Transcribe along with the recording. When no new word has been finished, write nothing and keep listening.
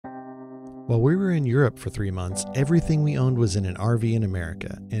While we were in Europe for 3 months, everything we owned was in an RV in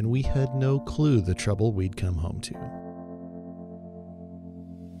America, and we had no clue the trouble we'd come home to.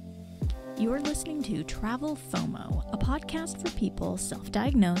 You're listening to Travel FOMO, a podcast for people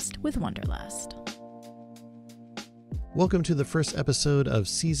self-diagnosed with Wanderlust. Welcome to the first episode of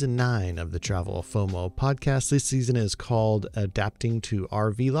Season 9 of the Travel FOMO podcast. This season is called Adapting to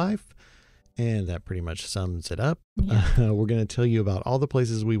RV Life, and that pretty much sums it up. Yeah. We're going to tell you about all the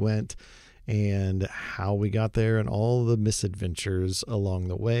places we went and how we got there and all the misadventures along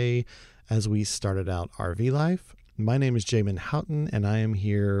the way as we started out RV life. My name is Jamin Houghton, and I am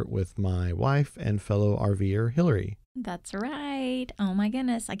here with my wife and fellow RVer, Hillary. That's right. Oh my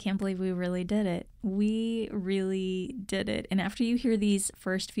goodness. I can't believe we really did it. We really did it. And after you hear these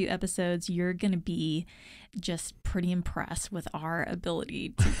first few episodes, you're going to be just pretty impressed with our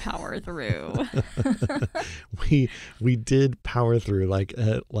ability to power through. We did power through,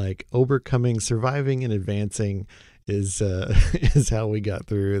 like overcoming, surviving, and advancing is how we got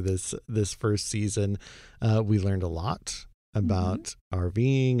through this first season. We learned a lot about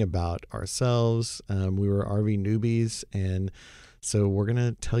RVing, about ourselves. We were RV newbies, and so we're going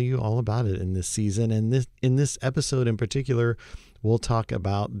to tell you all about it in this season. And in this episode in particular, we'll talk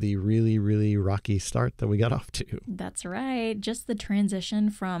about the really, really rocky start that we got off to. That's right. Just the transition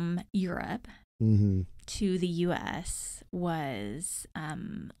from Europe to the U.S. was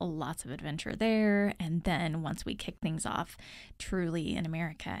lots of adventure there. And then once we kicked things off truly in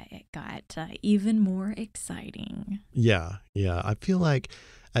America, it got even more exciting. Yeah. I feel like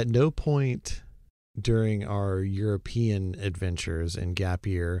at no point during our European adventures and gap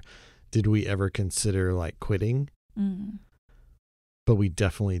year did we ever consider like quitting. But we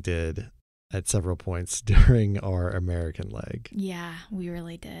definitely did at several points during our American leg. Yeah, we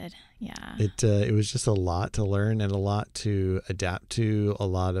really did. Yeah. It was just a lot to learn and a lot to adapt to, a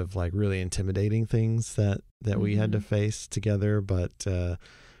lot of like really intimidating things that we had to face together, but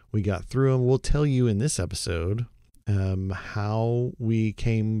we got through them. We'll tell you in this episode how we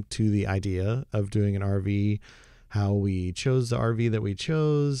came to the idea of doing an RV, how we chose the RV that we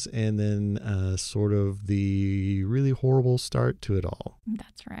chose, and then sort of the really horrible start to it all.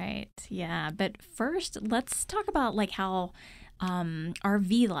 That's right. Yeah. But first, let's talk about like how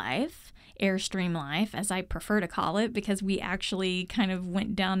RV life, Airstream life, as I prefer to call it, because we actually kind of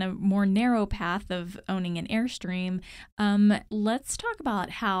went down a more narrow path of owning an Airstream. Let's talk about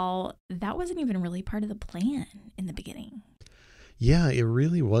how that wasn't even really part of the plan in the beginning. Yeah, it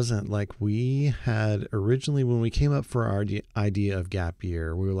really wasn't. Like we had originally, when we came up for our idea of gap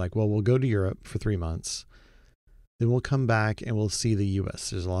year, we were like, well, we'll go to Europe for 3 months. Then we'll come back and we'll see the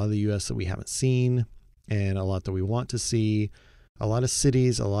U.S. There's a lot of the U.S. that we haven't seen and a lot that we want to see, a lot of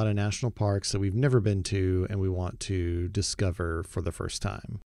cities, a lot of national parks that we've never been to and we want to discover for the first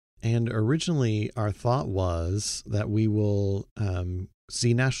time. And originally our thought was that we will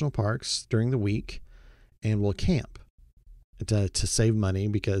see national parks during the week and we'll camp. To save money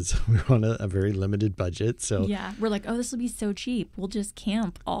because we're on a very limited budget. So yeah, we're like, oh, this will be so cheap. We'll just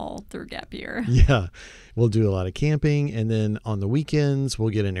camp all through gap year. Yeah, we'll do a lot of camping. And then on the weekends,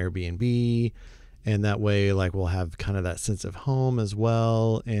 we'll get an Airbnb. And that way, like, we'll have kind of that sense of home as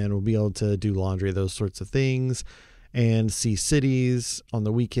well. And we'll be able to do laundry, those sorts of things, and see cities on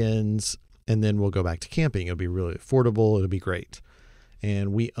the weekends. And then we'll go back to camping. It'll be really affordable. It'll be great.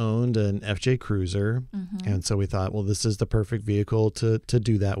 And we owned an FJ Cruiser. And so we thought, well, this is the perfect vehicle to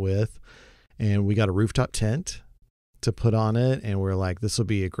do that with. And we got a rooftop tent to put on it. And we're like, this will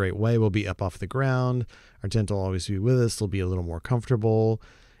be a great way. We'll be up off the ground. Our tent will always be with us. It'll be a little more comfortable.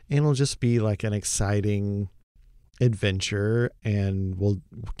 And it'll just be like an exciting adventure. And we'll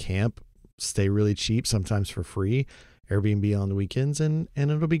camp, stay really cheap, sometimes for free, Airbnb on the weekends, and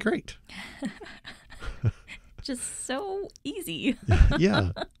it'll be great. Just so easy.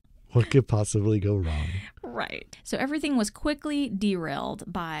 Yeah. What could possibly go wrong? Right. So everything was quickly derailed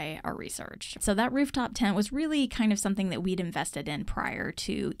by our research. So that rooftop tent was really kind of something that we'd invested in prior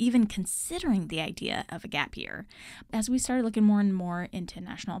to even considering the idea of a gap year. As we started looking more and more into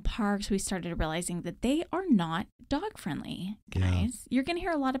national parks, we started realizing that they are not dog friendly, guys. Yeah. You're going to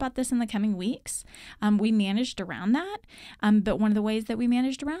hear a lot about this in the coming weeks. We managed around that. But one of the ways that we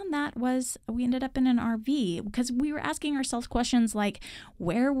managed around that was we ended up in an RV because we were asking ourselves questions like,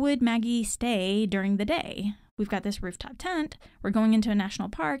 where would Maggie stay during the day? We've got this rooftop tent. We're going into a national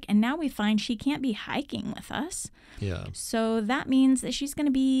park, and now we find she can't be hiking with us. Yeah. So that means that she's going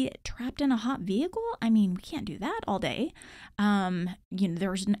to be trapped in a hot vehicle. I mean, we can't do that all day. When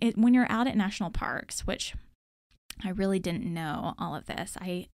you're out at national parks, which I really didn't know all of this.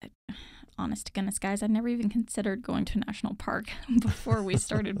 honest to goodness, guys, I'd never even considered going to a national park before we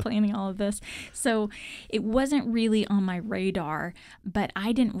started planning all of this. So it wasn't really on my radar, but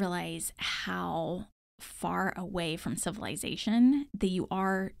I didn't realize how far away from civilization that you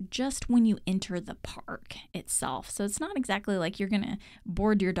are just when you enter the park itself. So it's not exactly like you're going to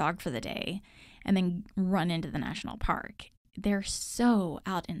board your dog for the day and then run into the national park. They're so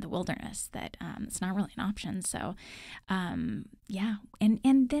out in the wilderness that it's not really an option. So, yeah.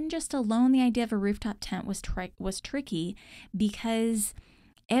 And then just alone, the idea of a rooftop tent was tricky because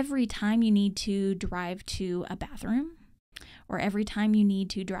every time you need to drive to a bathroom or every time you need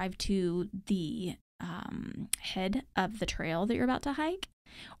to drive to the head of the trail that you're about to hike,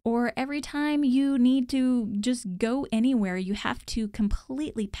 or every time you need to just go anywhere, you have to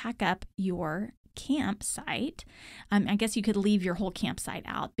completely pack up your campsite. I guess you could leave your whole campsite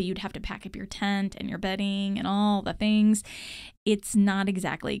out, but you'd have to pack up your tent and your bedding and all the things. It's not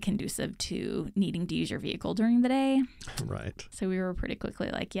exactly conducive to needing to use your vehicle during the day. Right. So we were pretty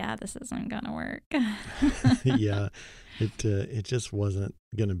quickly like, yeah, this isn't going to work. Yeah. It just wasn't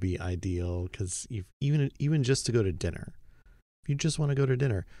going to be ideal because even just to go to dinner, if you just want to go to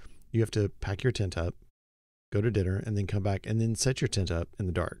dinner, you have to pack your tent up, go to dinner, and then come back and then set your tent up in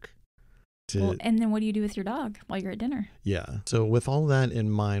the dark. Well, and then what do you do with your dog while you're at dinner? Yeah. So with all that in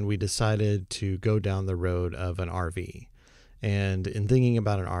mind, we decided to go down the road of an RV. And in thinking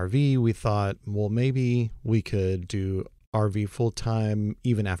about an RV, we thought, well, maybe we could do RV full time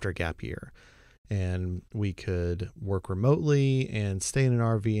even after a gap year. And we could work remotely and stay in an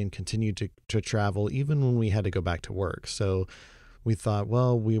RV and continue to travel even when we had to go back to work. So we thought,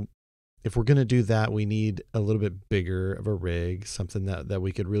 well, if we're going to do that, we need a little bit bigger of a rig, something that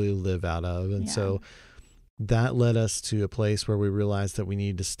we could really live out of. And so that led us to a place where we realized that we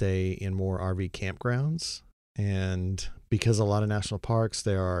need to stay in more RV campgrounds. And because a lot of national parks,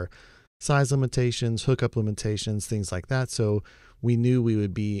 there are size limitations, hookup limitations, things like that. So we knew we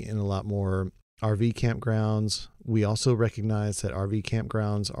would be in a lot more RV campgrounds. We also recognize that RV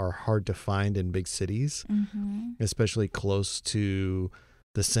campgrounds are hard to find in big cities, especially close to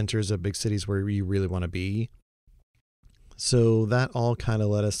the centers of big cities where you really want to be. So that all kind of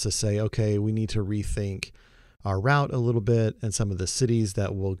led us to say, okay, we need to rethink our route a little bit and some of the cities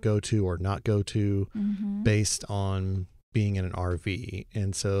that we'll go to or not go to based on being in an RV.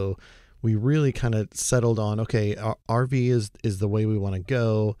 And so we really kind of settled on, okay, our RV is the way we want to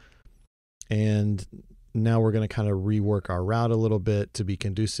go. And now we're going to kind of rework our route a little bit to be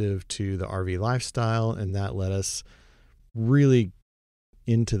conducive to the RV lifestyle. And that led us really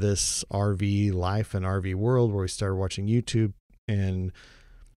into this RV life and RV world where we started watching YouTube and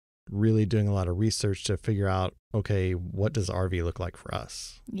really doing a lot of research to figure out, okay, what does RV look like for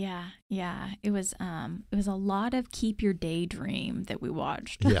us? Yeah. It was a lot of Keep Your Daydream that we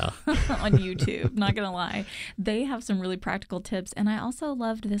watched on YouTube. Not gonna lie, they have some really practical tips, and I also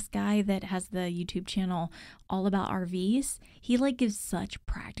loved this guy that has the YouTube channel all about RVs. He gives such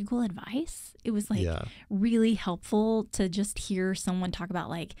practical advice. It was really helpful to just hear someone talk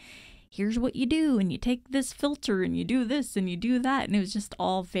about here's what you do, and you take this filter and you do this and you do that. And it was just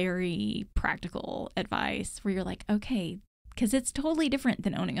all very practical advice where you're like, okay, because it's totally different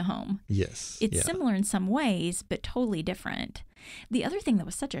than owning a home. Yes. It's similar in some ways, but totally different. The other thing that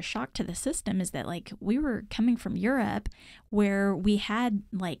was such a shock to the system is that we were coming from Europe where we had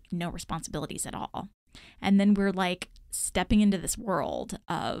no responsibilities at all. And then we're stepping into this world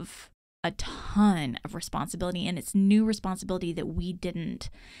of a ton of responsibility, and it's new responsibility that we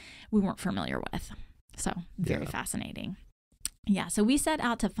weren't familiar with. So very fascinating. Yeah, so we set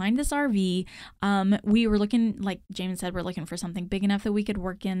out to find this RV. We were looking, like Jamin said, we're looking for something big enough that we could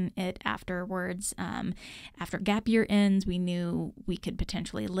work in it afterwards. After gap year ends, we knew we could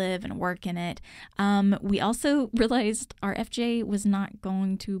potentially live and work in it. We also realized our FJ was not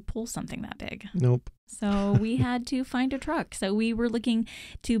going to pull something that big. Nope. So we had to find a truck. So we were looking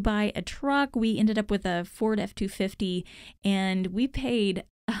to buy a truck. We ended up with a Ford F-250, and we paid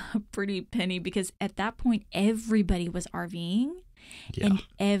a pretty penny because at that point everybody was RVing and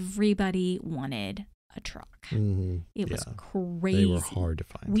everybody wanted a truck. It was crazy. They were hard to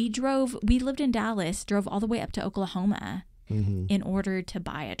find. We lived in Dallas, drove all the way up to Oklahoma in order to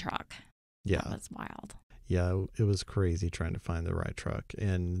buy a truck. Yeah. That was wild. Yeah, it was crazy trying to find the right truck,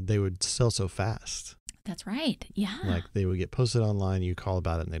 and they would sell so fast. That's right. Yeah. They would get posted online, you call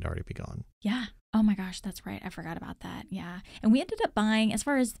about it, and they'd already be gone. Yeah. Oh my gosh, that's right. I forgot about that. Yeah. And we ended up buying, as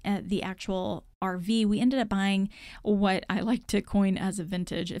far as the actual RV, we ended up buying what I like to coin as a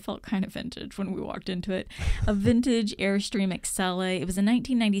vintage. It felt kind of vintage when we walked into it. A vintage Airstream Excella. It was in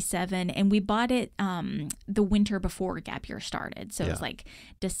 1997, and we bought it the winter before gap year started. So it was like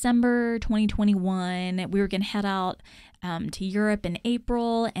December 2021. We were going to head out to Europe in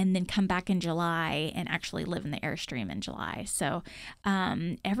April and then come back in July and actually live in the Airstream in July. So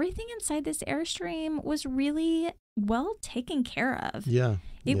everything inside this Airstream was really well taken care of. Yeah.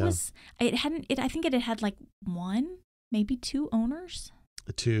 It was, I think it had like one, maybe two owners.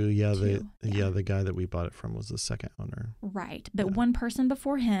 Two, the guy that we bought it from was the second owner. Right, but one person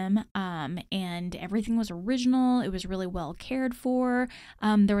before him, and everything was original. It was really well cared for.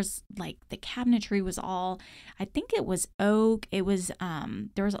 There was like the cabinetry was all, I think it was oak. It was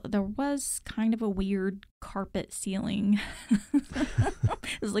there was kind of a weird carpet ceiling.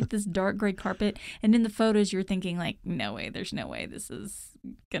 It was like this dark gray carpet, and in the photos you're thinking like, there's no way this is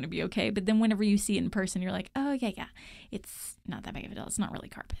gonna be okay. But then whenever you see it in person, you're like, oh yeah, it's not that big of a deal. It's not really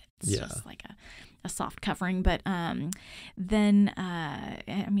carpet. It's just like a soft covering. But then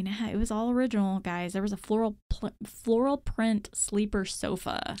it was all original, guys. There was a floral print sleeper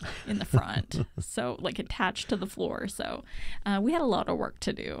sofa in the front, so like attached to the floor. So we had a lot of work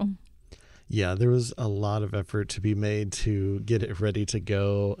to do. Yeah, there was a lot of effort to be made to get it ready to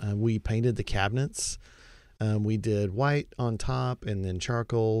go. We painted the cabinets. We did white on top and then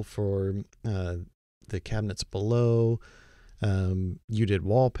charcoal for the cabinets below. You did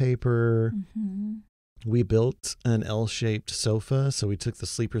wallpaper. Mm-hmm. We built an L-shaped sofa. So we took the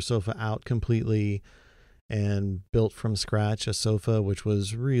sleeper sofa out completely and built from scratch a sofa, which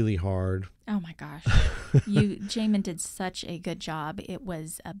was really hard. Oh my gosh. Jamin did such a good job. It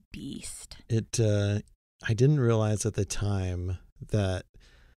was a beast. I didn't realize at the time that,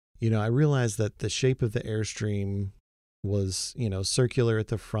 I realized that the shape of the Airstream was, circular at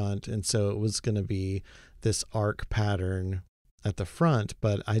the front. And so it was going to be this arc pattern at the front,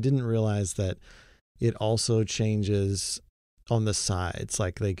 but I didn't realize that it also changes on the sides.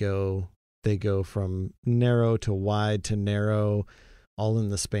 Like they go from narrow to wide to narrow, all in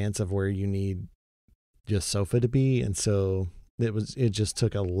the spans of where you need your sofa to be. And so it just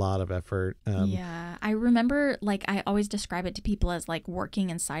took a lot of effort. I remember, like, I always describe it to people as like working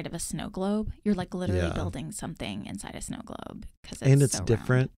inside of a snow globe. You're like literally building something inside a snow globe. And it's so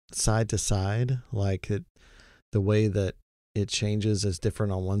different round. Side to side. Like the way that it changes is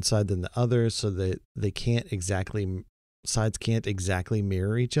different on one side than the other. So that sides can't exactly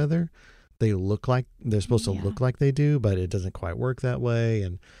mirror each other. They look like they're supposed to look like they do, but it doesn't quite work that way.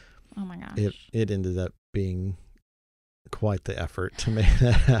 And oh my gosh, it ended up being quite the effort to make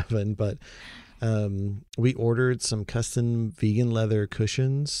that happen. But we ordered some custom vegan leather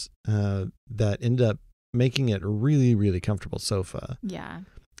cushions that ended up making it a really, really comfortable sofa. Yeah.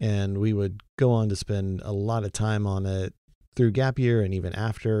 And we would go on to spend a lot of time on it through gap year and even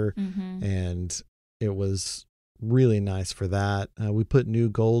after. Mm-hmm. And it was really nice for that. We put new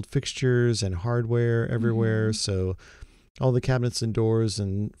gold fixtures and hardware everywhere. Mm-hmm. So all the cabinets and doors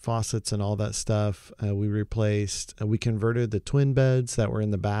and faucets and all that stuff we replaced. We converted the twin beds that were in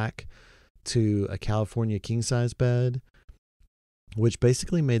the back to a California king size bed, which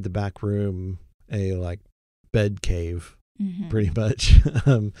basically made the back room a like bed cave. Mm-hmm. Pretty much.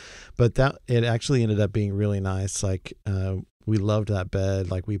 But it actually ended up being really nice. Like we loved that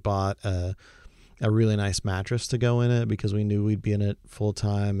bed. Like we bought a really nice mattress to go in it because we knew we'd be in it full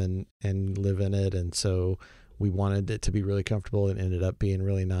time and live in it. And so we wanted it to be really comfortable and ended up being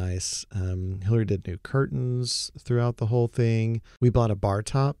really nice. Hillary did new curtains throughout the whole thing. We bought a bar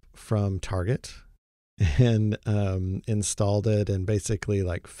top from Target and installed it and basically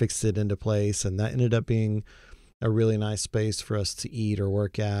like fixed it into place. And that ended up being a really nice space for us to eat or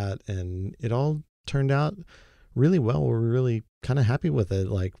work at. And it all turned out really well. We're really kind of happy with it.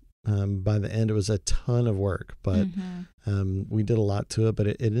 Like by the end, it was a ton of work, but we did a lot to it, but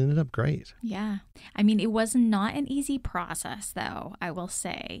it ended up great. Yeah. I mean, it was not an easy process, though, I will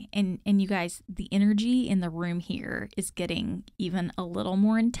say. And you guys, the energy in the room here is getting even a little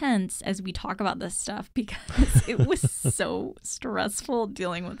more intense as we talk about this stuff because it was so stressful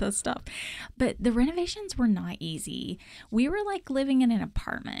dealing with this stuff. But the renovations were not easy. We were like living in an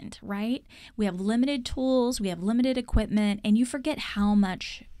apartment, right? We have limited tools, we have limited equipment, and you forget how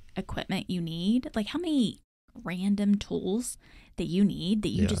much equipment you need, like how many random tools that you need that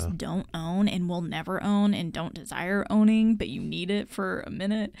you just don't own and will never own and don't desire owning, but you need it for a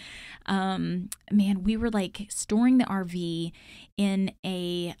minute. Man, we were like storing the RV in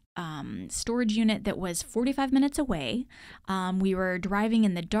a storage unit that was 45 minutes away. We were driving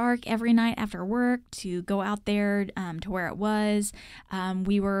in the dark every night after work to go out there to where it was.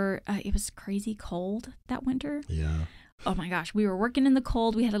 It was crazy cold that winter. Yeah. Oh my gosh, we were working in the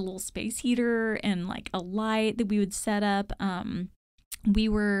cold. We had a little space heater and like a light that we would set up. We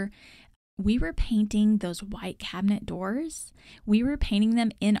were painting those white cabinet doors. We were painting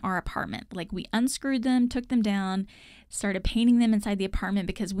them in our apartment. Like we unscrewed them, took them down, started painting them inside the apartment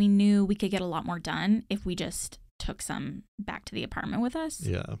because we knew we could get a lot more done if we just took some back to the apartment with us.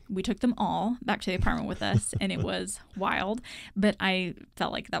 Yeah. We took them all back to the apartment with us, and it was wild. But I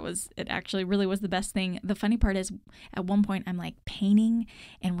felt like it actually really was the best thing. The funny part is at one point I'm like painting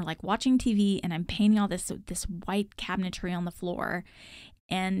and we're like watching TV and I'm painting all this white cabinetry on the floor.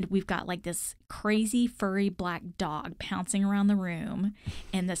 And we've got like this crazy furry black dog pouncing around the room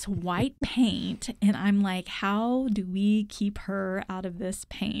and this white paint. And I'm like, how do we keep her out of this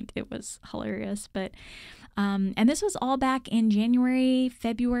paint? It was hilarious. But, and this was all back in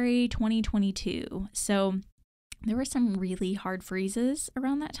February 2022. So there were some really hard freezes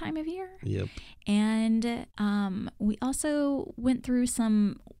around that time of year. Yep. And we also went through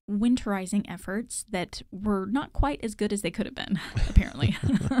some winterizing efforts that were not quite as good as they could have been, apparently.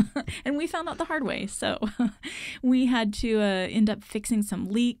 And we found out the hard way. So we had to end up fixing some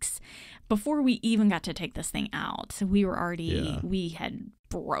leaks before we even got to take this thing out. So we had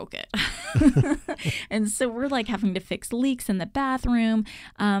broke it. And so we're like having to fix leaks in the bathroom.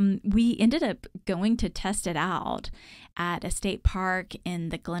 We ended up going to test it out at a state park in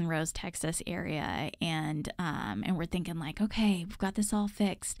the Glen Rose, Texas area. And we're thinking like, okay, we've got this all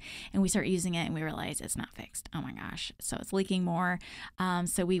fixed. And we start using it and we realize it's not fixed. Oh my gosh. So it's leaking more.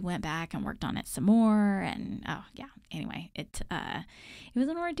 So we went back and worked on it some more. And oh yeah, anyway, it was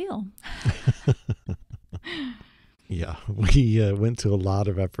an ordeal. Yeah, we went to a lot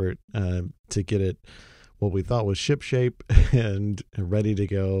of effort to get it what we thought was shipshape and ready to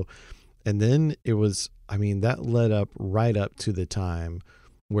go. And then that led up right up to the time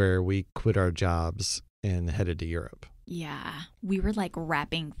where we quit our jobs and headed to Europe. Yeah, we were like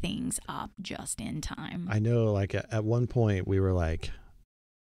wrapping things up just in time. I know, like at one point we were like,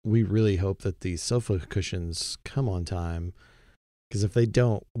 we really hope that these sofa cushions come on time, because if they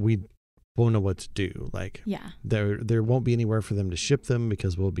don't, we won't know what to do. Like, yeah, there won't be anywhere for them to ship them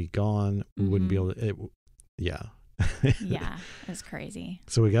because we'll be gone. We wouldn't be able to. Yeah. Yeah, it was crazy.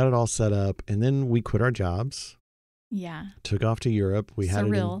 So we got it all set up, and then we quit our jobs. Yeah. Took off to Europe. We had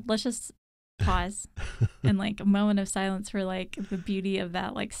surreal. Let's just pause and like a moment of silence for like the beauty of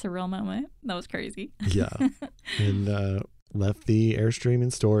that like surreal moment. That was crazy. Yeah. And left the Airstream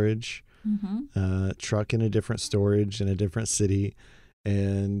in storage, truck in a different storage in a different city,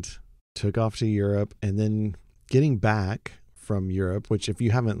 and took off to Europe. And then getting back from Europe, which if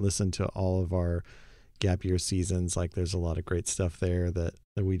you haven't listened to all of our gap year seasons, like there's a lot of great stuff there that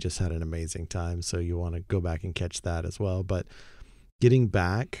we just had an amazing time. So you want to go back and catch that as well. But getting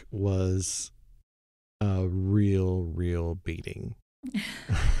back was a real beating.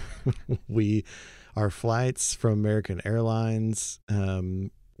 Our flights from American Airlines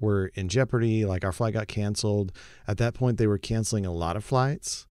were in jeopardy. Like our flight got canceled. At that point, they were canceling a lot of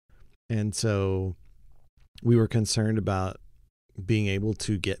flights. And so we were concerned about being able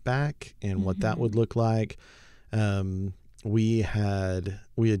to get back and what that would look like. We had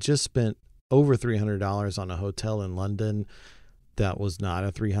just spent over $300 on a hotel in London that was not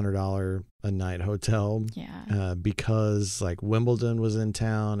a $300 a night hotel. Yeah. Because like Wimbledon was in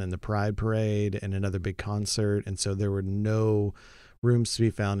town and the Pride Parade and another big concert, and so there were no rooms to be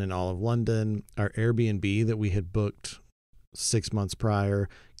found in all of London. Our Airbnb that we had booked 6 months prior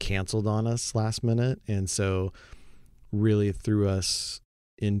canceled on us last minute, and so really threw us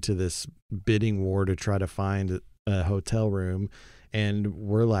into this bidding war to try to find a hotel room. And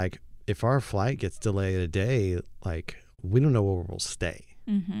we're like, if our flight gets delayed a day, like we don't know where we'll stay.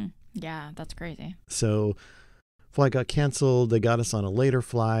 Yeah, that's crazy. So flight got canceled. They got us on a later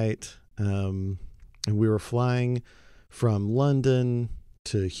flight. And we were flying from London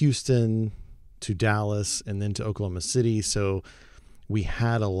to Houston to Dallas and then to Oklahoma City. So we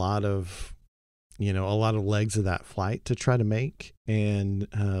had a lot of legs of that flight to try to make. And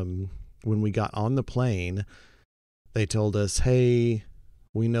when we got on the plane, they told us, hey,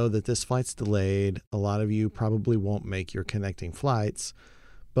 we know that this flight's delayed. A lot of you probably won't make your connecting flights,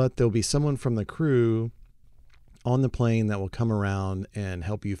 but there'll be someone from the crew on the plane that will come around and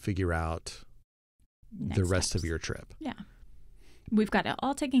help you figure out the rest of your trip. Yeah. We've got it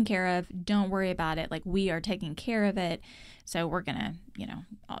all taken care of. Don't worry about it. Like, we are taking care of it. So we're going to,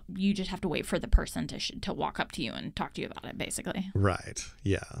 you just have to wait for the person to walk up to you and talk to you about it, basically. Right.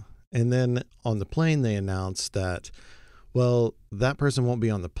 Yeah. And then on the plane, they announced that, well, that person won't be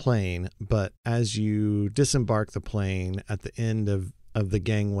on the plane, but as you disembark the plane at the end of the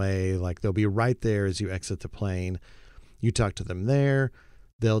gangway, like they'll be right there as you exit the plane. You talk to them there.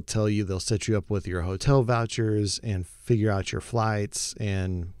 They'll tell you, they'll set you up with your hotel vouchers and figure out your flights.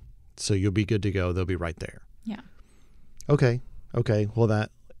 And so you'll be good to go. They'll be right there. Yeah. Okay. Well,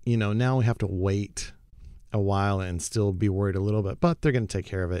 that, now we have to wait a while and still be worried a little bit, but they're going to take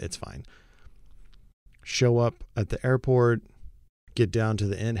care of it. It's fine. Show up at the airport, get down to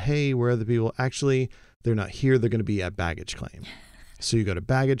the end. Hey, where are the people? Actually, they're not here. They're going to be at baggage claim. So you go to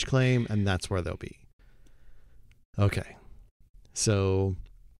baggage claim, and that's where they'll be. Okay. So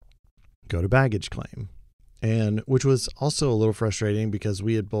go to baggage claim, and which was also a little frustrating because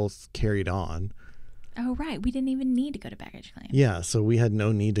we had both carried on. Oh, right. We didn't even need to go to baggage claim. Yeah. So we had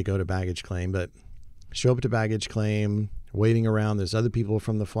no need to go to baggage claim, but show up to baggage claim, waiting around. There's other people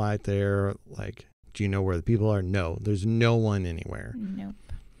from the flight there. Like, do you know where the people are? No, there's no one anywhere. Nope.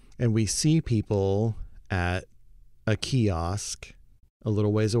 And we see people at a kiosk a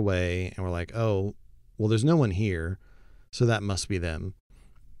little ways away, and we're like, oh, well, there's no one here, so that must be them.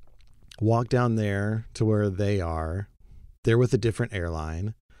 Walk down there to where they are. They're with a different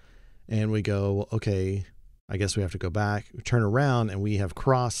airline. And we go, okay, I guess we have to go back. We turn around, and we have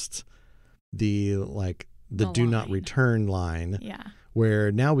crossed the do not return line. Yeah.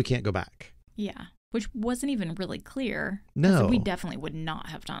 Where now we can't go back. Yeah. Which wasn't even really clear. No. We definitely would not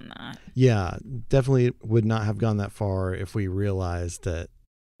have done that. Yeah, definitely would not have gone that far if we realized that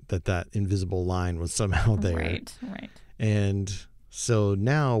invisible line was somehow there. Right. And so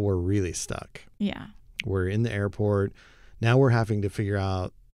now we're really stuck. Yeah. We're in the airport. Now we're having to figure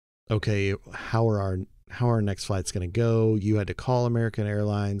out, okay, how are our next flights going to go? You had to call American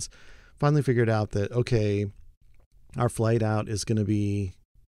Airlines. Finally figured out that, okay, our flight out is going to be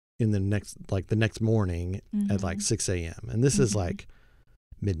in the next morning at 6 a.m. And this is like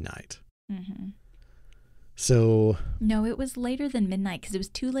midnight. Mm-hmm. So. No, it was later than midnight because it was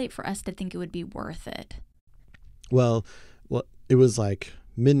too late for us to think it would be worth it. Well, it was like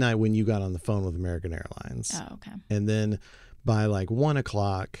midnight when you got on the phone with American Airlines. Oh, okay. And then by 1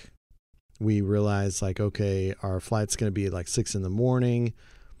 o'clock, we realized okay, our flight's going to be at 6 in the morning.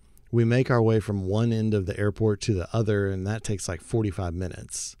 We make our way from one end of the airport to the other, and that takes 45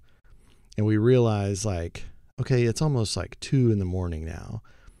 minutes. And we realize okay, it's almost 2 in the morning now.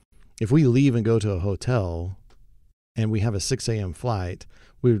 If we leave and go to a hotel and we have a 6 a.m. flight,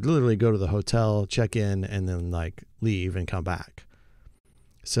 we would literally go to the hotel, check in, and then leave and come back.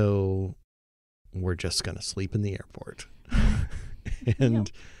 So we're just going to sleep in the airport.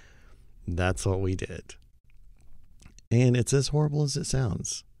 And that's what we did. And it's as horrible as it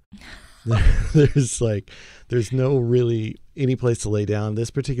sounds. There's no really any place to lay down.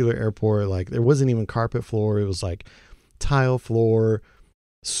 This particular airport, there wasn't even carpet floor. It was tile floor,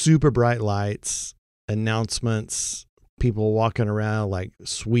 super bright lights, announcements, people walking around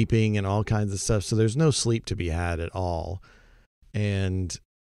sweeping and all kinds of stuff. So there's no sleep to be had at all. And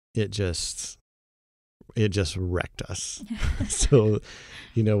it just wrecked us. So,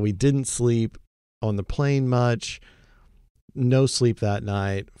 we didn't sleep on the plane much. No sleep that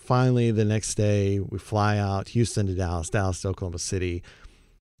night. Finally, the next day, we fly out Houston to Dallas to Oklahoma City,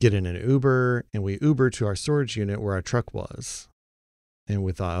 get in an Uber, and we Uber to our storage unit where our truck was. And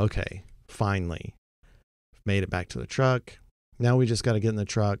we thought, okay, finally, made it back to the truck. Now we just got to get in the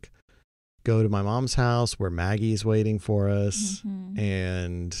truck, go to my mom's house where Maggie's waiting for us,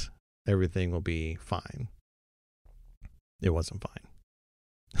 and everything will be fine. It wasn't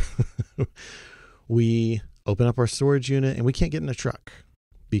fine. We open up our storage unit and we can't get in the truck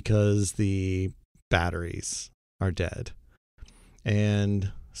because the batteries are dead.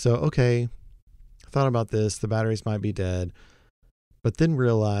 And so, okay, thought about this. The batteries might be dead, but then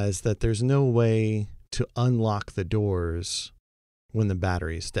realized that there's no way to unlock the doors when the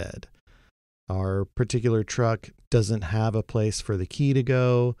battery's dead. Our particular truck doesn't have a place for the key to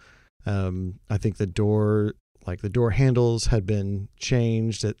go. I think the door handles had been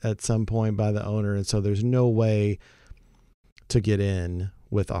changed at some point by the owner. And so there's no way to get in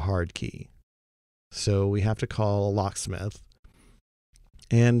with a hard key. So we have to call a locksmith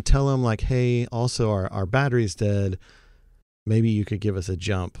and tell him hey, also our battery's dead. Maybe you could give us a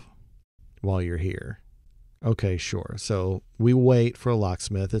jump while you're here. Okay, sure. So we wait for a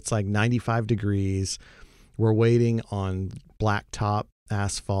locksmith. It's 95 degrees. We're waiting on blacktop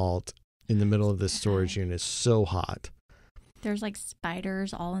asphalt in the middle of this storage unit. It's so hot. There's like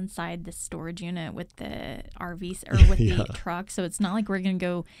spiders all inside the storage unit with the RVs or with Yeah. the truck. So it's not like we're going to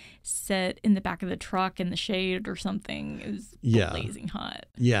go sit in the back of the truck in the shade or something. It was blazing hot.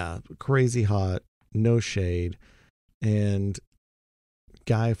 Yeah. Crazy hot, no shade. And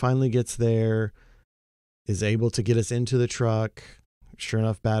guy finally gets there, is able to get us into the truck. Sure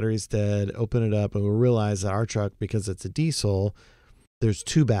enough, battery's dead. Open it up and we realize that our truck, because it's a diesel, there's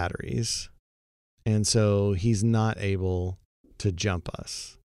 2 batteries. And so he's not able to jump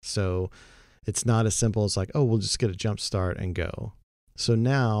us. So it's not as simple as like, oh, we'll just get a jump start and go. So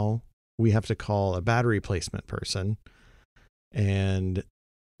now we have to call a battery replacement person and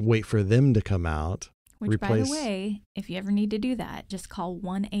wait for them to come out. Which, by the way, if you ever need to do that, just call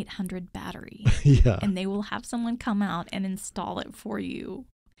 1-800-BATTERY. Yeah. And they will have someone come out and install it for you.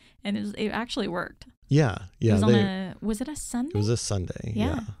 And it actually worked. Yeah. Yeah. Was it a Sunday? It was a Sunday.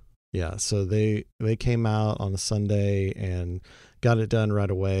 Yeah. Yeah. So they came out on a Sunday and got it done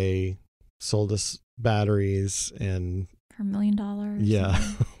right away, sold us batteries and for $1 million. Yeah.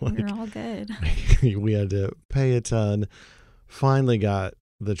 Like, we were all good. We had to pay a ton. Finally got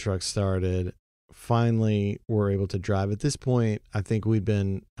the truck started. Finally were able to drive. At this point, I think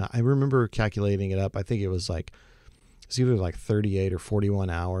I remember calculating it up. I think it was either like 38 or 41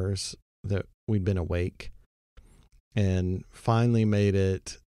 hours that we'd been awake, and finally made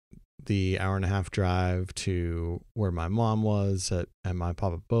it the 1.5-hour drive to where my mom was at my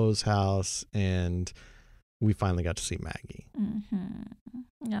Papa Bo's house. And we finally got to see Maggie.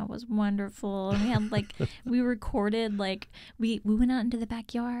 Mm-hmm. That was wonderful. And we had we recorded, we went out into the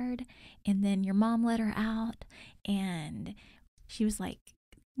backyard, and then your mom let her out, and she was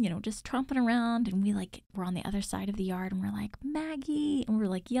just tromping around, and we were on the other side of the yard, and we're like, Maggie, and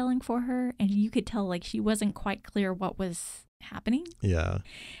we're yelling for her, and you could tell she wasn't quite clear what was happening. Yeah.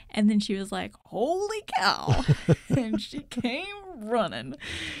 And then she was like, holy cow. And she came running.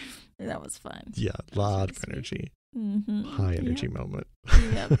 That was fun. Yeah, a lot of energy. Mm-hmm. High energy moment.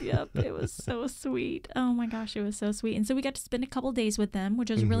 Yep. It was so sweet. Oh my gosh, it was so sweet. And so we got to spend a couple days with them, which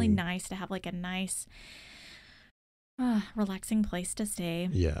was really nice to have a nice, relaxing place to stay.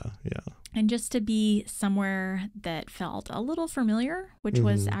 Yeah. And just to be somewhere that felt a little familiar, which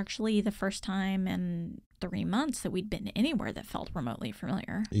was actually the first time in 3 months that we'd been anywhere that felt remotely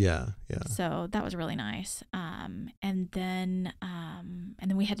familiar. Yeah. So that was really nice. And then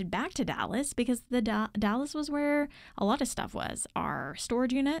we headed back to Dallas because Dallas was where a lot of stuff was. Our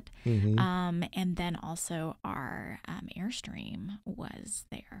storage unit, and then also our Airstream was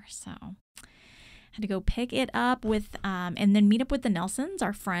there. So had to go pick it up with, and then meet up with the Nelsons,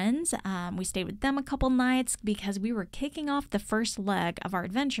 our friends. We stayed with them a couple nights because we were kicking off the first leg of our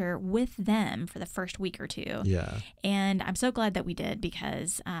adventure with them for the first week or two. Yeah. And I'm so glad that we did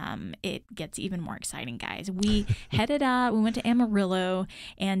because it gets even more exciting, guys. We headed out, we went to Amarillo,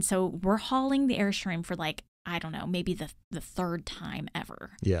 and so we're hauling the Airstream for I don't know, maybe the 3rd time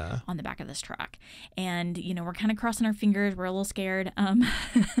ever on the back of this truck. And, we're kind of crossing our fingers. We're a little scared.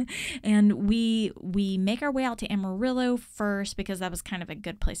 And we make our way out to Amarillo first because that was kind of a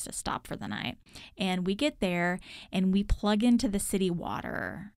good place to stop for the night. And we get there and we plug into the city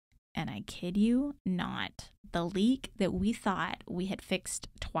water. And I kid you not, the leak that we thought we had fixed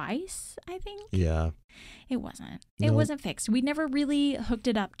twice, I think. Yeah. It wasn't. It wasn't fixed. We never really hooked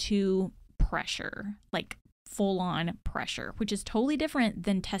it up to pressure, full-on pressure, which is totally different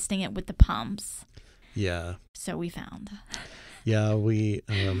than testing it with the pumps. Yeah. So we found. Yeah, we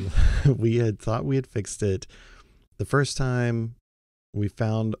had thought we had fixed it. The first time we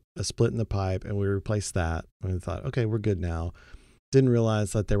found a split in the pipe and we replaced that. And we thought, okay, we're good now. Didn't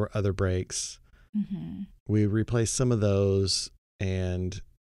realize that there were other breaks. Mm-hmm. We replaced some of those and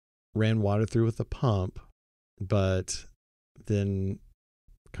ran water through with the pump, but then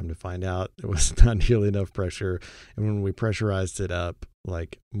come to find out it was not nearly enough pressure. And when we pressurized it up,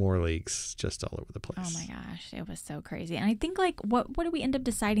 more leaks just all over the place. Oh my gosh, it was so crazy. And I think what did we end up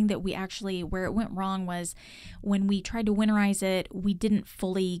deciding that we actually, where it went wrong was when we tried to winterize it, we didn't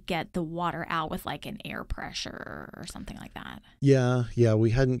fully get the water out with an air pressure or something like that. Yeah.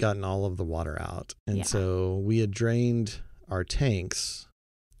 We hadn't gotten all of the water out. And so we had drained our tanks.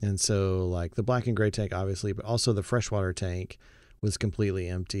 And so the black and gray tank, obviously, but also the freshwater tank was completely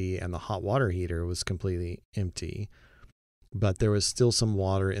empty and the hot water heater was completely empty, but there was still some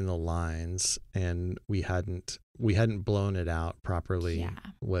water in the lines and we hadn't blown it out properly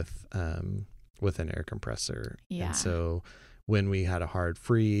with an air compressor. Yeah. And so when we had a hard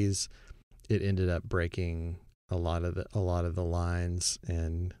freeze, it ended up breaking a lot of the lines,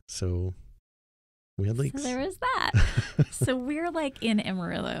 and so we had leaks. So there was that. So we're like in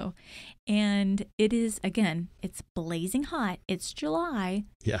Amarillo, and it is, again, it's blazing hot. It's July.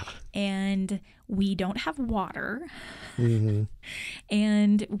 Yeah. And we don't have water. Mm-hmm.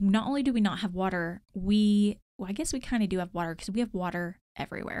 And not only do we not have water, I guess we kind of do have water because we have water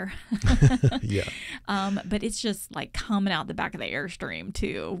everywhere. Yeah. But it's just like coming out the back of the Airstream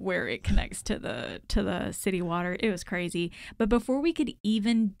too, where it connects to the city water. It was crazy. But before we could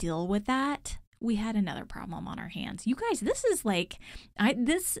even deal with that, we had another problem on our hands. You guys, this is like,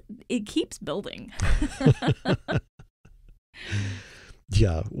 it keeps building.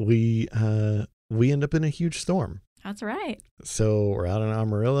 Yeah, we end up in a huge storm. That's right. So we're out in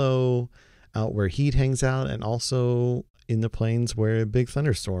Amarillo, out where heat hangs out, and also in the plains where big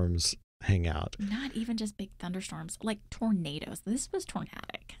thunderstorms hang out. Not even just big thunderstorms, like tornadoes. This was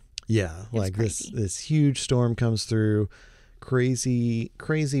tornadic. Yeah, like crazy. this huge storm comes through, crazy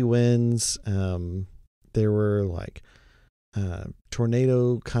winds. There were like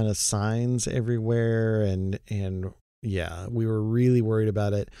tornado kind of signs everywhere, and yeah, we were really worried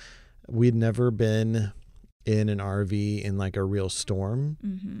about it. We'd never been in an RV in like a real storm,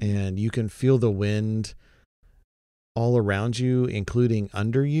 and you can feel the wind all around you, including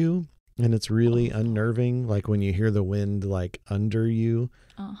under you, and it's really unnerving, like when you hear the wind like under you.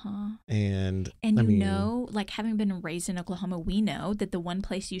 And like having been raised in Oklahoma, we know that the one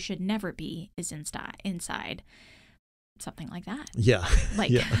place you should never be is inside something like that. Yeah.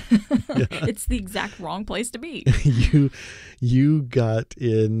 Like yeah. it's the exact wrong place to be. you got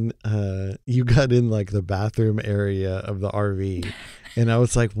in like the bathroom area of the RV, and I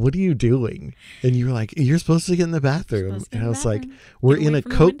was like, what are you doing? And you were like, you're supposed to get in the bathroom. And I was like, we're in a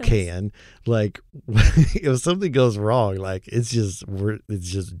Coke can. Like if something goes wrong, like it's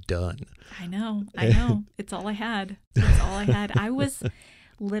just done. I know. It's all I had. I was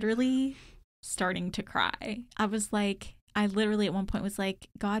literally starting to cry. I literally at one point was like,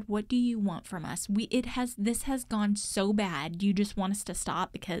 God, what do you want from us? This has gone so bad. You just want us to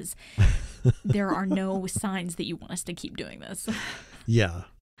stop because there are no signs that you want us to keep doing this. Yeah.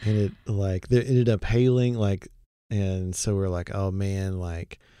 And it ended up hailing, like, and so we're like, oh man,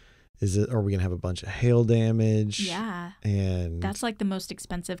 like, are we going to have a bunch of hail damage? Yeah. And that's like the most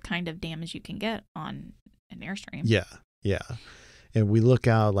expensive kind of damage you can get on an Airstream. Yeah. Yeah. And we look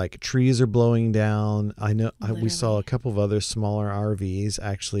out, like trees are blowing down. I know we saw a couple of other smaller RVs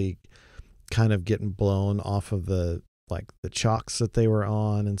actually kind of getting blown off of the chocks that they were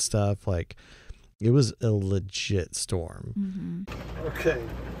on and stuff. Like it was a legit storm. Okay.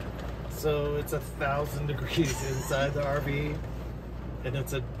 So it's 1,000 degrees inside the RV, and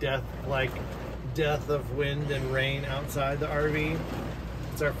it's a death of wind and rain outside the RV.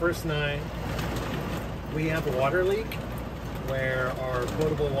 It's our first night. We have a water leak where our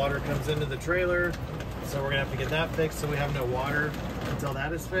potable water comes into the trailer, so we're gonna have to get that fixed. So we have no water until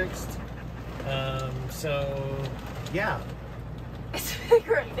that is fixed. So yeah, it's been a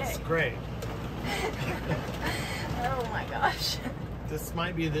great day. It's great. Oh my gosh. This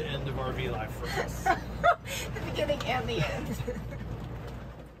might be the end of RV life for us. The beginning and the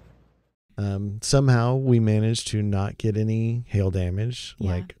end. Somehow we managed to not get any hail damage.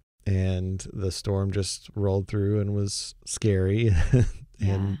 Yeah. And the storm just rolled through and was scary.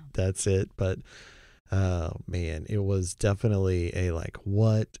 And that's it. But man, it was definitely a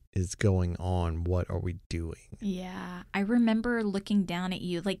what is going on? What are we doing? Yeah. I remember looking down at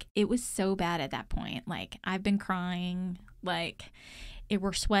you. Like it was so bad at that point. Like I've been crying,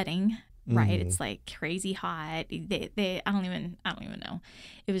 we're sweating. Right. It's like crazy hot. I don't even know.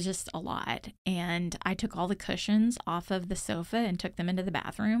 It was just a lot. And I took all the cushions off of the sofa and took them into the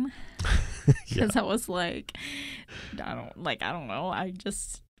bathroom because I was like, I don't know. I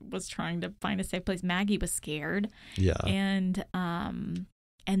just was trying to find a safe place. Maggie was scared. Yeah. And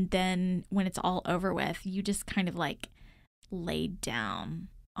then when it's all over with, you just kind of laid down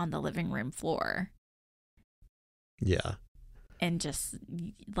on the living room floor. Yeah. And just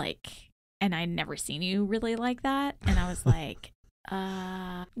and I'd never seen you really like that. And I was like,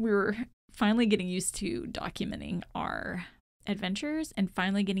 we were finally getting used to documenting our adventures and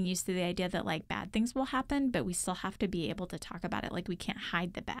finally getting used to the idea that bad things will happen, but we still have to be able to talk about it. We can't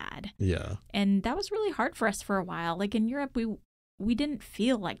hide the bad. Yeah. And that was really hard for us for a while. In Europe, we didn't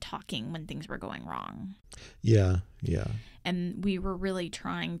feel like talking when things were going wrong. Yeah. Yeah. And we were really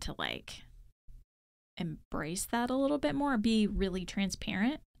trying to embrace that a little bit more, be really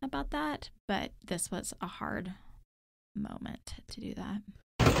transparent about that, but this was a hard moment to do that.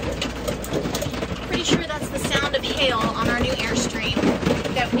 Pretty sure that's the sound of hail on our new Airstream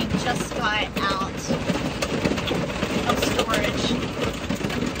that we just got out of storage.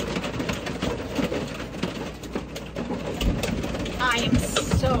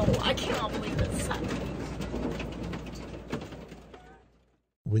 no, I cannot believe this.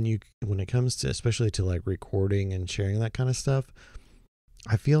 When it comes to, especially to like recording and sharing that kind of stuff,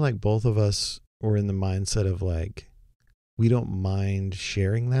 I feel like both of us were in the mindset of like, we don't mind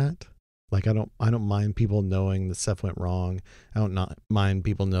sharing that. Like I don't mind people knowing that stuff went wrong. I don't not mind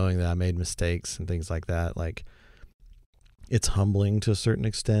people knowing that I made mistakes and things like that. Like it's humbling to a certain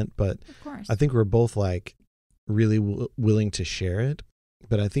extent, but Of course. I think we're both like really willing to share it.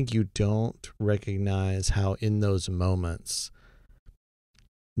 But I think you don't recognize how in those moments,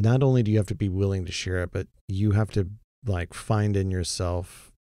 not only do you have to be willing to share it, but you have to like find in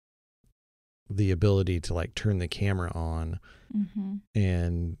yourself the ability to like turn the camera on Mm-hmm.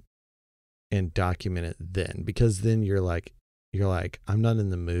 and document it then, because then you're like, I'm not in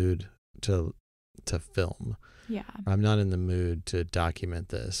the mood to film. Yeah. I'm not in the mood to document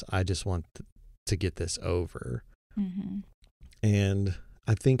this. I just want to get this over. Mm-hmm. And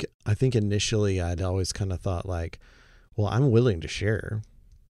I think initially I'd always kind of thought like, well, I'm willing to share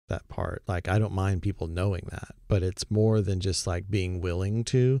that part. Like, I don't mind people knowing that, but it's more than just like being willing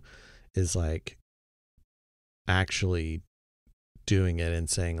to, is like actually doing it and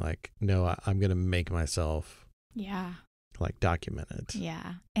saying like, no, I'm going to make myself Yeah. like document it.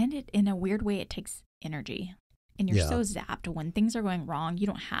 Yeah. And it, in a weird way, it takes energy. And you're Yeah. so zapped when things are going wrong. You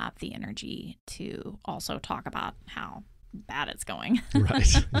don't have the energy to also talk about how bad it's going.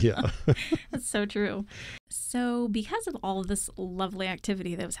 Right. Yeah. That's so true. So because of all of this lovely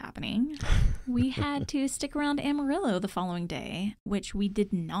activity that was happening, we had to stick around Amarillo the following day, which we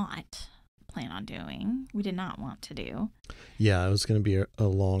did not plan on doing. We did not want to do. Yeah. It was going to be a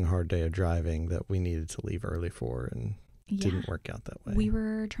long, hard day of driving that we needed to leave early for, and didn't work out that way. We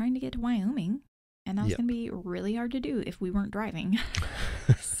were trying to get to Wyoming, and that was Yep. going to be really hard to do if we weren't driving.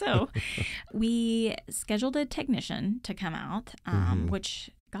 So we scheduled a technician to come out, which,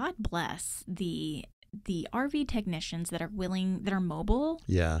 God bless the RV technicians that are willing, that are mobile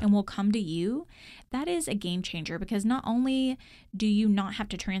Yeah. and will come to you. That is a game changer, because not only do you not have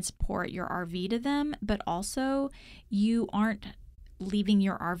to transport your RV to them, but also you aren't leaving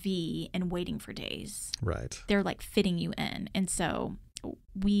your RV and waiting for days. Right. They're like fitting you in. And so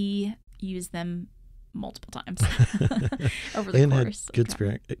we use them multiple times over the And course.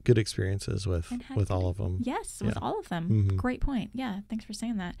 had good experiences with all of them. Yes, with Yeah. all of them. Mhm. Great point. Yeah, thanks for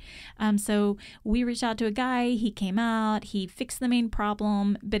saying that. So we reached out to a guy. He came out. He fixed the main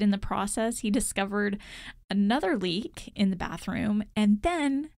problem, but in the process, he discovered another leak in the bathroom, and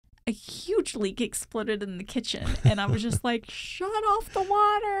then a huge leak exploded in the kitchen. And I was just like, "Shut off the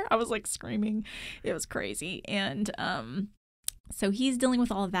water!" I was like screaming. It was crazy. And so he's dealing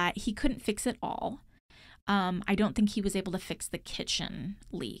with all of that. He couldn't fix it all. I don't think he was able to fix the kitchen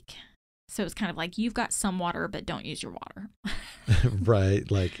leak. So it's kind of like, you've got some water, but don't use your water.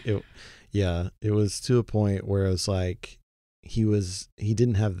 Right. Like it was to a point where it was like he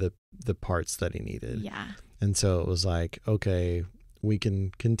didn't have the parts that he needed. Yeah. And so it was like, okay, we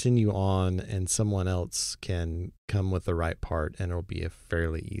can continue on and someone else can come with the right part and it'll be a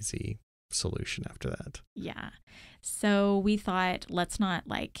fairly easy solution after that. Yeah. So we thought, let's not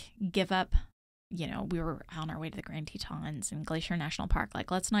like give up. You know, we were on our way to the Grand Tetons and Glacier National Park. Like,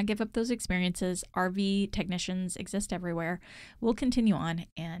 let's not give up those experiences. RV technicians exist everywhere. We'll continue on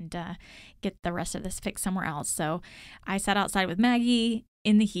and get the rest of this fixed somewhere else. So I sat outside with Maggie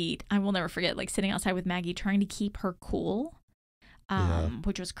in the heat. I will never forget, like, sitting outside with Maggie trying to keep her cool,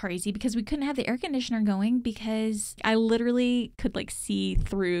 which was crazy because we couldn't have the air conditioner going because I literally could, like, see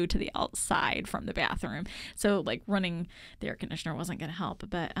through to the outside from the bathroom. So, like, running the air conditioner wasn't going to help.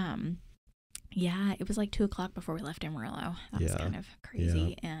 But, yeah, it was like 2:00 before we left Amarillo. That was kind of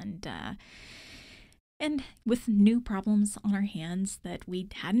crazy. Yeah. And with new problems on our hands that we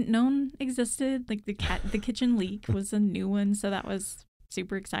hadn't known existed, like the kitchen leak was a new one. So that was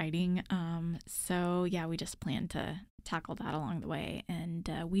super exciting. So yeah, we just planned to tackle that along the way. And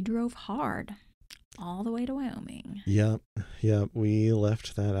we drove hard all the way to Wyoming. Yeah. We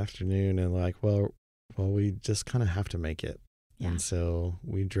left that afternoon and like, well, we just kind of have to make it. Yeah. And so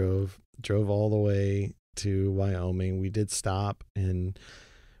we drove all the way to Wyoming. We did stop and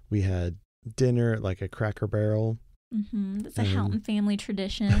we had dinner at like a Cracker Barrel. That's a Houghton family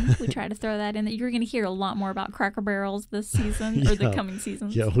tradition. We try to throw that in. You're going to hear a lot more about Cracker Barrels this season or the coming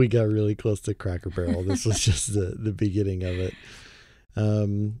seasons. Yeah, we got really close to Cracker Barrel. This was just the beginning of it.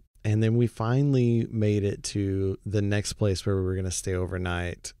 And then we finally made it to the next place where we were going to stay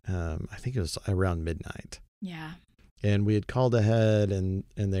overnight. I think it was around midnight. Yeah. And we had called ahead and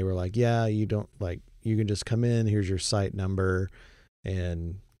they were like, yeah, you can just come in. Here's your site number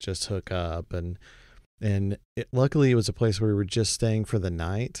and just hook up. And And luckily, it was a place where we were just staying for the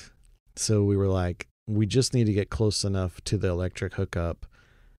night. So we were like, we just need to get close enough to the electric hookup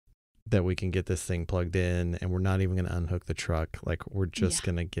that we can get this thing plugged in, and we're not even going to unhook the truck. Like, we're just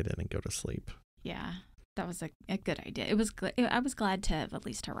going to get in and go to sleep. Yeah, that was a good idea. It was I was glad to have at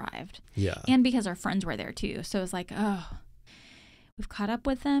least arrived. Yeah. And because our friends were there too. So it was like, oh, we've caught up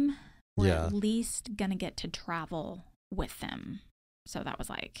with them. We're at least going to get to travel with them. So that was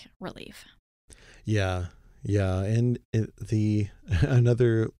like relief. Yeah. Yeah. And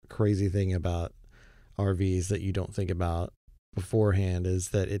another crazy thing about RVs that you don't think about beforehand is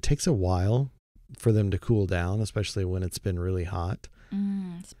that it takes a while for them to cool down, especially when it's been really hot.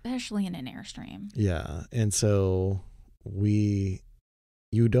 Especially in an Airstream. Yeah. And so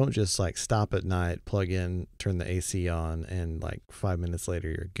you don't just like stop at night, plug in, turn the AC on, and like 5 minutes later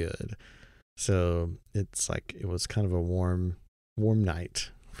you're good. So it's like, it was kind of a warm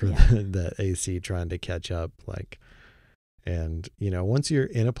night for the AC trying to catch up. Like, and once you're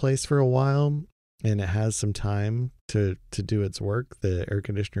in a place for a while and it has some time to do its work, the air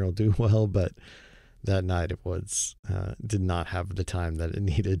conditioner will do well. But that night it was did not have the time that it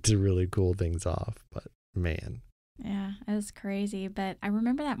needed to really cool things off. But man. Yeah, it was crazy. But I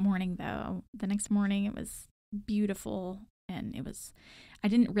remember that morning though. The next morning it was beautiful, and I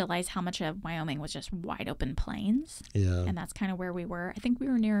didn't realize how much of Wyoming was just wide open plains. Yeah. And that's kind of where we were. I think we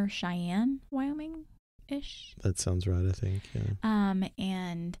were near Cheyenne, Wyoming-ish. That sounds right, I think, yeah.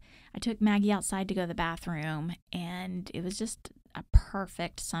 And I took Maggie outside to go to the bathroom, and it was just a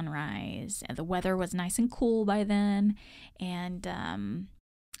perfect sunrise. And the weather was nice and cool by then, and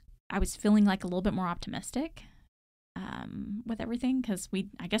I was feeling like a little bit more optimistic with everything, because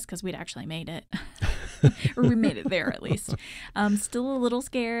we'd actually made it. Or we made it there at least. Still a little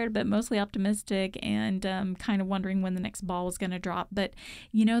scared, but mostly optimistic, and kind of wondering when the next ball was going to drop. But,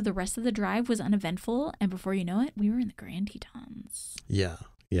 the rest of the drive was uneventful, and before you know it, we were in the Grand Tetons. Yeah.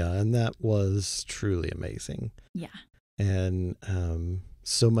 Yeah, and that was truly amazing. Yeah. And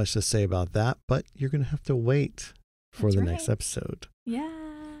so much to say about that, but you're going to have to wait for That's the right. next episode. Yeah.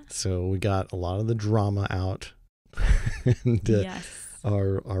 So we got a lot of the drama out and Yes.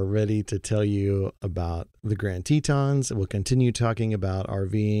 are ready to tell you about the Grand Tetons. We'll continue talking about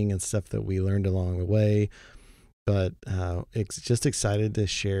RVing and stuff that we learned along the way, but just excited to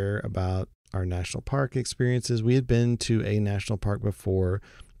share about our national park experiences. We had been to a national park before,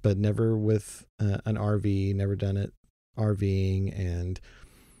 but never with an RV, never done it RVing, and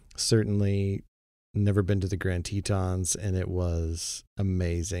certainly never been to the Grand Tetons, and it was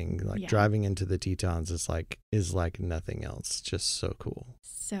amazing. Like driving into the Tetons is like nothing else. Just so cool.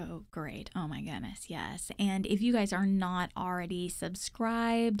 So great. Oh my goodness. Yes. And if you guys are not already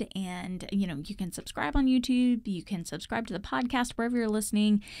subscribed, and you can subscribe on YouTube, you can subscribe to the podcast wherever you're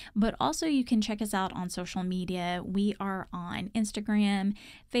listening, but also you can check us out on social media. We are on Instagram,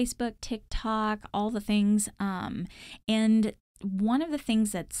 Facebook, TikTok, all the things. And one of the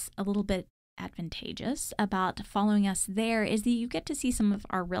things that's a little bit advantageous about following us there is that you get to see some of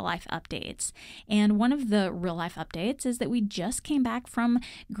our real life updates. And one of the real life updates is that we just came back from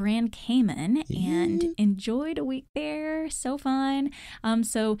Grand Cayman and enjoyed a week there. So fun.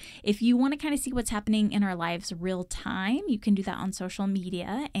 So if you want to kind of see what's happening in our lives real time, you can do that on social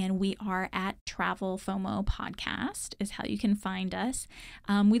media. And we are at Travel FOMO Podcast is how you can find us.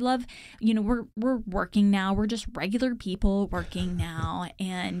 We love, we're working now. We're just regular people working now.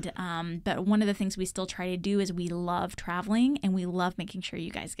 And, but one of the things we still try to do is we love traveling, and we love making sure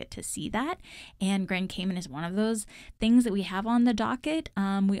you guys get to see that. And Grand Cayman is one of those things that we have on the docket.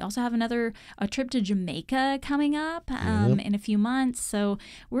 We also have a trip to Jamaica coming up in a few months. So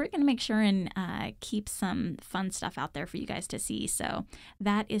we're going to make sure and keep some fun stuff out there for you guys to see. So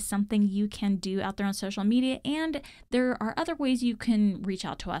that is something you can do out there on social media. And there are other ways you can reach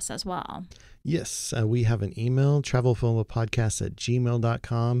out to us as well. Yes, we have an email,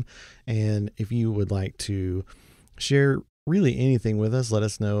 travelfomopodcast@gmail.com. And if you would like to share really anything with us, let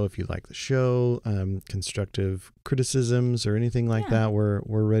us know if you like the show, constructive criticisms or anything like that. We're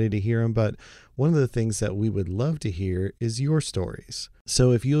ready to hear them. But one of the things that we would love to hear is your stories.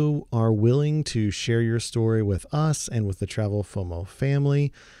 So if you are willing to share your story with us and with the Travel FOMO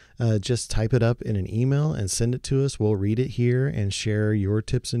family, just type it up in an email and send it to us. We'll read it here and share your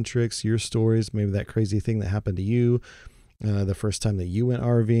tips and tricks, your stories, maybe that crazy thing that happened to you the first time that you went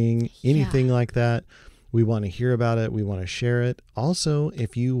RVing, anything like that. We want to hear about it. We want to share it. Also,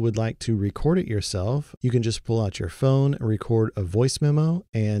 if you would like to record it yourself, you can just pull out your phone, record a voice memo,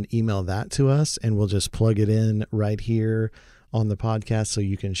 and email that to us, and we'll just plug it in right here on the podcast so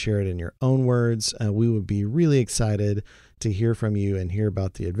you can share it in your own words. We would be really excited to hear from you and hear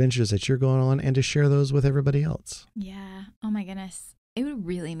about the adventures that you're going on and to share those with everybody else. Yeah. Oh my goodness. It would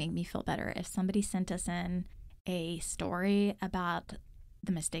really make me feel better if somebody sent us in a story about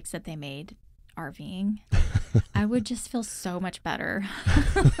the mistakes that they made RVing. I would just feel so much better.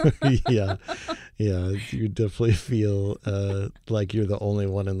 Yeah. You definitely feel like you're the only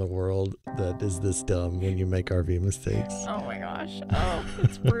one in the world that is this dumb when you make RV mistakes. Oh my gosh. Oh,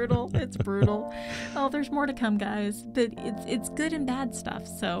 it's brutal. It's brutal. Oh, there's more to come, guys. But it's good and bad stuff.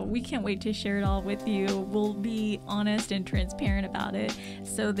 So we can't wait to share it all with you. We'll be honest and transparent about it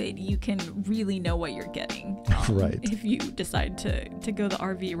so that you can really know what you're getting. Right. If you decide to go the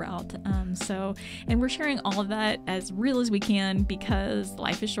RV route. And we're sharing all of that as real as we can because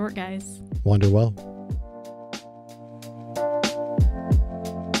life is short, guys. Wander well.